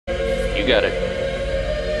You got it.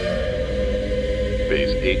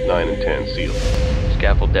 Bays 8, 9, and 10 sealed.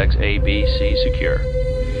 Scaffold decks A, B, C secure.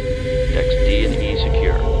 Decks D and E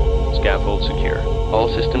secure. Scaffold secure. All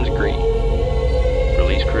systems green.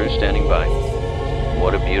 Release crew standing by.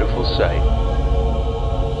 What a beautiful sight.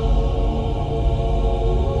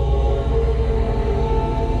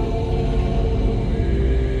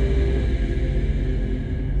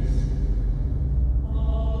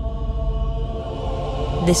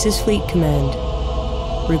 This is Fleet Command.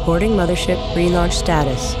 Reporting Mothership relaunch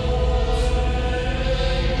status.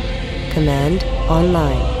 Command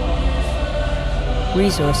online.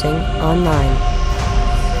 Resourcing online.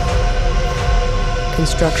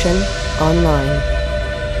 Construction online.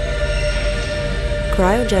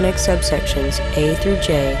 Cryogenic subsections A through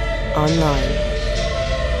J online.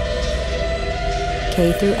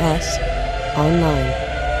 K through S online.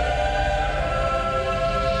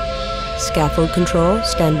 Scaffold control,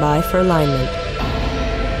 stand by for alignment.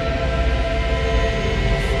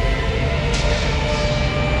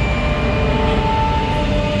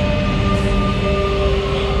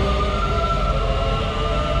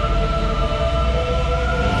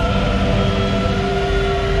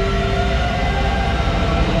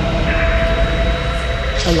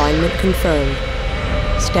 Alignment confirmed.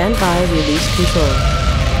 Stand by, release control.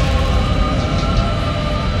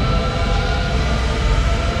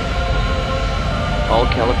 All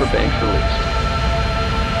caliper banks released.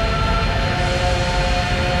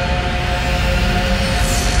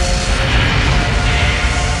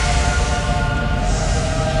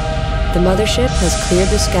 The mothership has cleared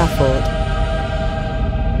the scaffold.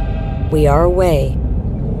 We are away.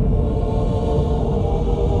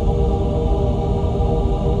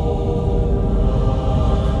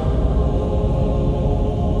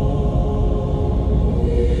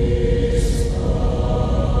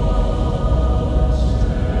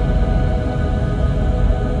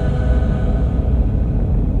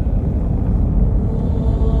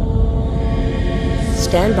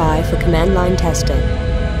 Stand by for command line testing.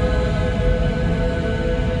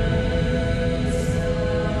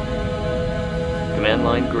 Command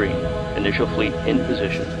line green. Initial fleet in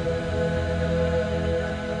position.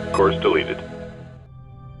 Course deleted.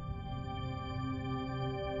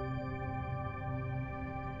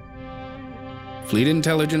 Fleet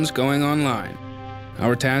intelligence going online.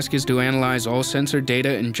 Our task is to analyze all sensor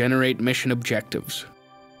data and generate mission objectives.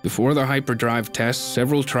 Before the hyperdrive tests,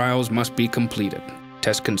 several trials must be completed.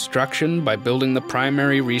 Test construction by building the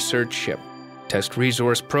primary research ship. Test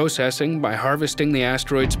resource processing by harvesting the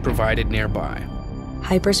asteroids provided nearby.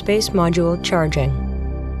 Hyperspace module charging.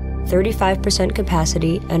 35%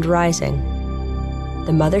 capacity and rising.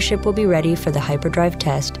 The mothership will be ready for the hyperdrive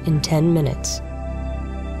test in 10 minutes.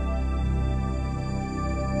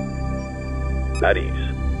 At ease.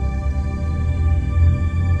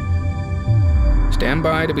 Stand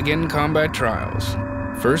by to begin combat trials.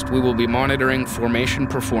 First, we will be monitoring formation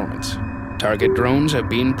performance. Target drones have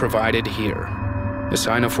been provided here.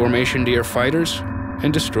 Assign a formation to your fighters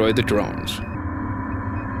and destroy the drones.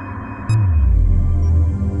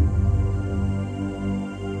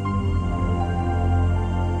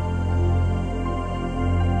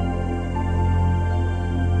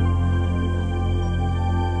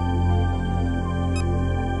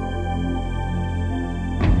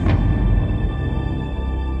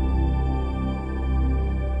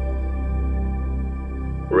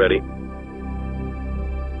 Ready.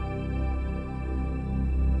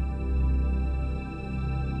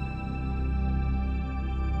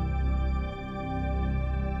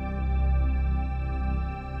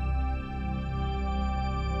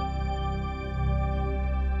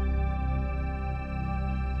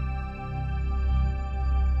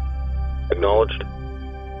 Acknowledged.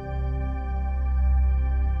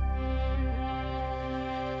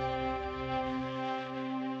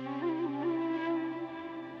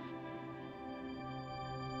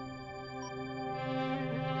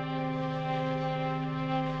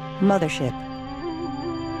 Mothership.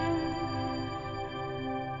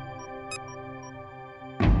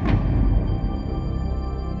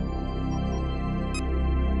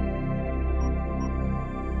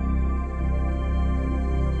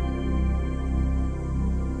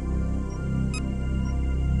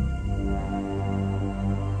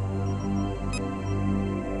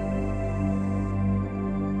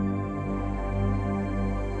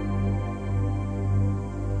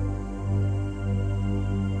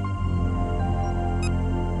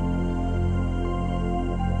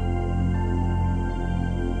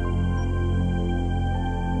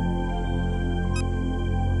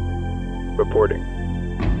 Reporting.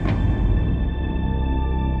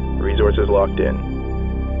 Resources locked in.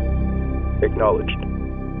 Acknowledged.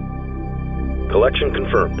 Collection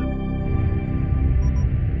confirmed.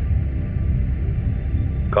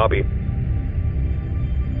 Copy.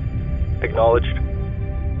 Acknowledged.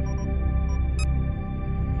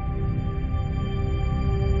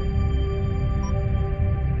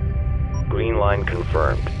 Green line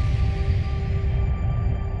confirmed.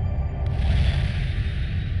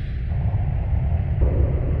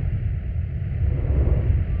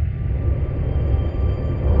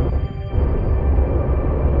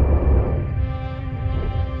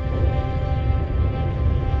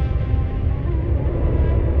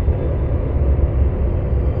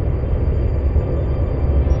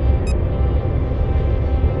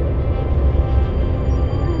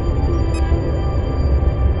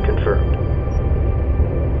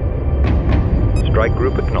 Strike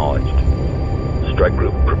group acknowledged. Strike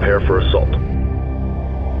group, prepare for assault.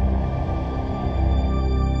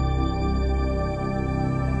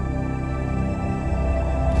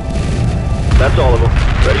 That's all of them.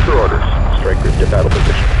 Ready for orders. Strike group to battle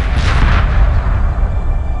position.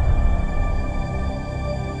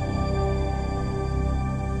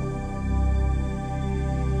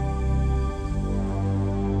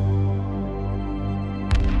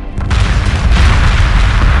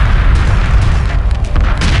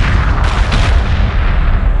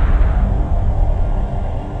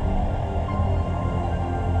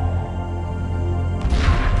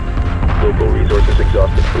 Local resources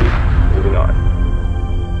exhausted, please. Moving on.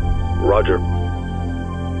 Roger.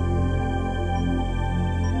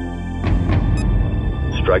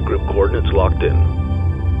 Strike group coordinates locked in.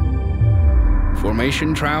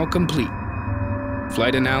 Formation trial complete.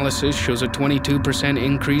 Flight analysis shows a 22%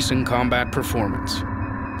 increase in combat performance.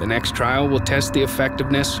 The next trial will test the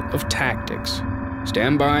effectiveness of tactics.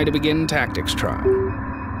 Stand by to begin tactics trial.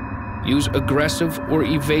 Use aggressive or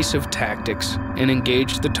evasive tactics and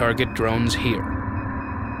engage the target drones here.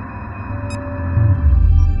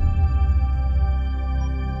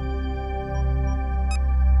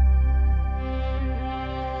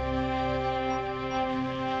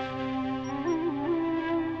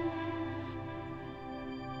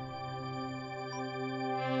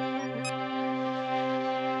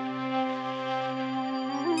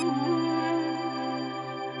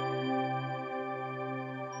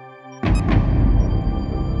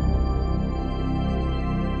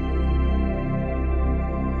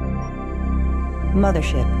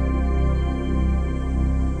 Mothership.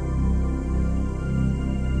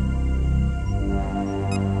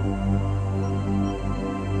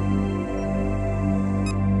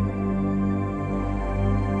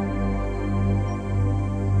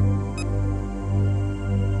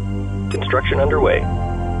 Construction underway.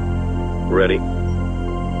 Ready.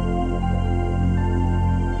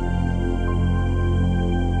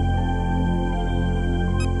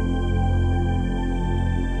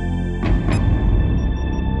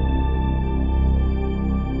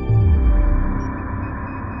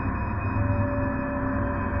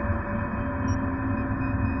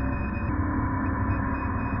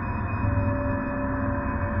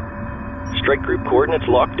 Strike group coordinates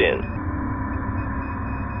locked in.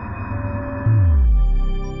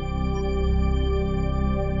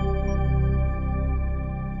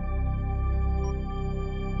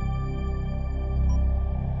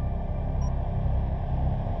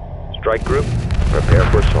 Strike group, prepare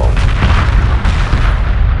for assault.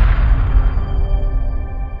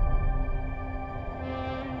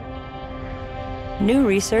 New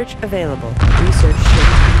research available. Research ship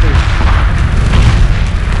complete.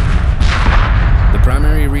 The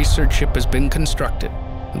primary research ship has been constructed.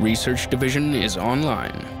 The research division is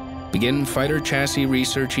online. Begin fighter chassis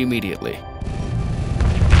research immediately.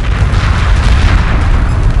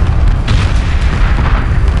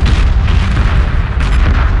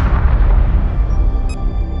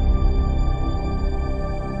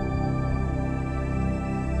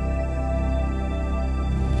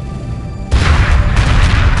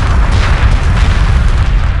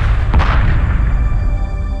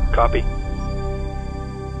 Copy.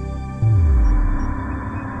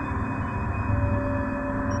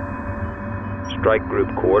 Strike group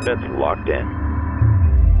coordinates locked in.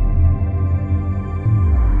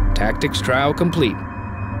 Tactics trial complete.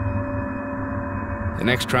 The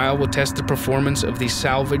next trial will test the performance of the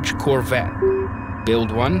salvage corvette.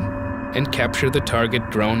 Build one and capture the target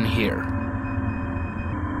drone here.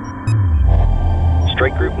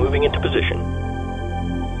 Strike group moving into position.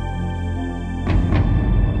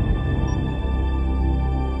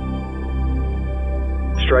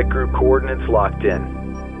 Strike group coordinates locked in.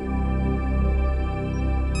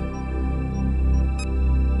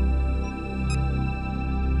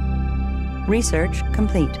 Research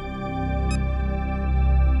complete.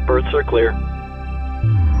 Berths are clear.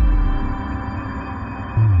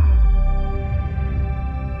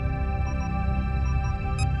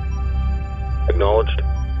 Acknowledged.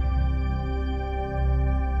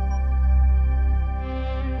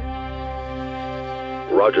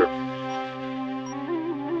 Roger.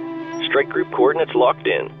 Strike group coordinates locked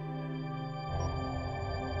in.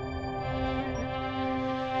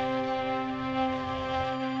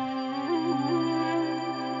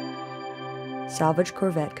 Salvage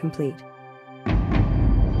corvette complete.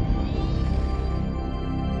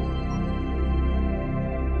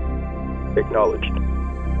 Acknowledged.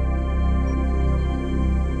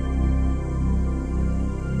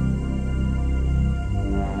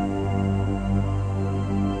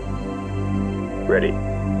 Ready.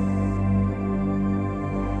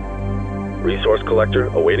 Resource collector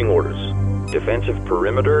awaiting orders. Defensive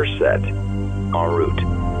perimeter set. En route.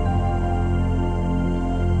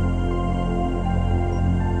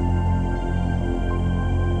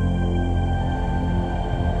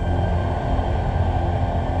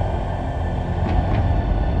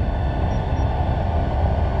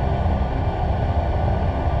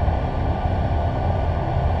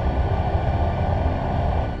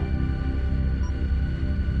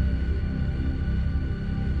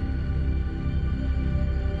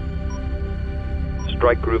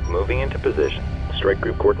 Strike group moving into position. Strike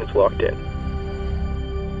group coordinates locked in.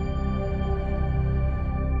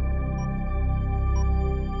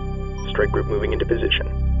 Strike group moving into position.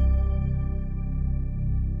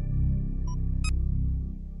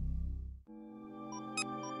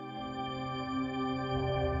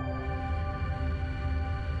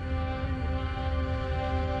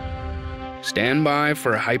 Stand by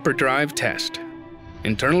for a hyperdrive test.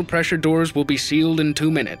 Internal pressure doors will be sealed in 2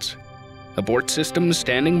 minutes. Abort systems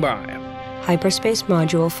standing by. Hyperspace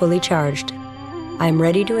module fully charged. I am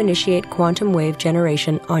ready to initiate quantum wave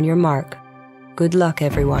generation on your mark. Good luck,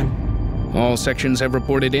 everyone. All sections have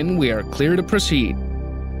reported in. We are clear to proceed.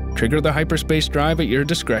 Trigger the hyperspace drive at your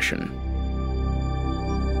discretion.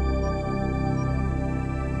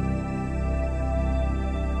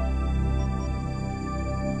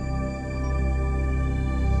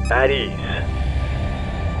 At ease.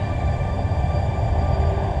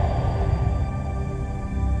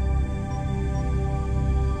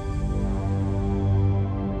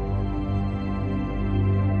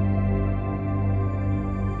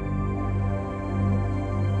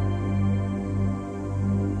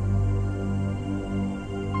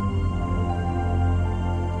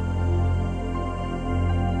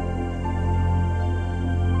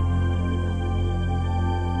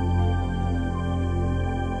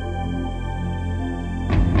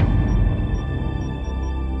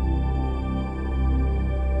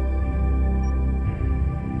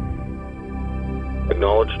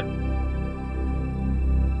 Acknowledged.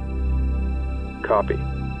 Copy.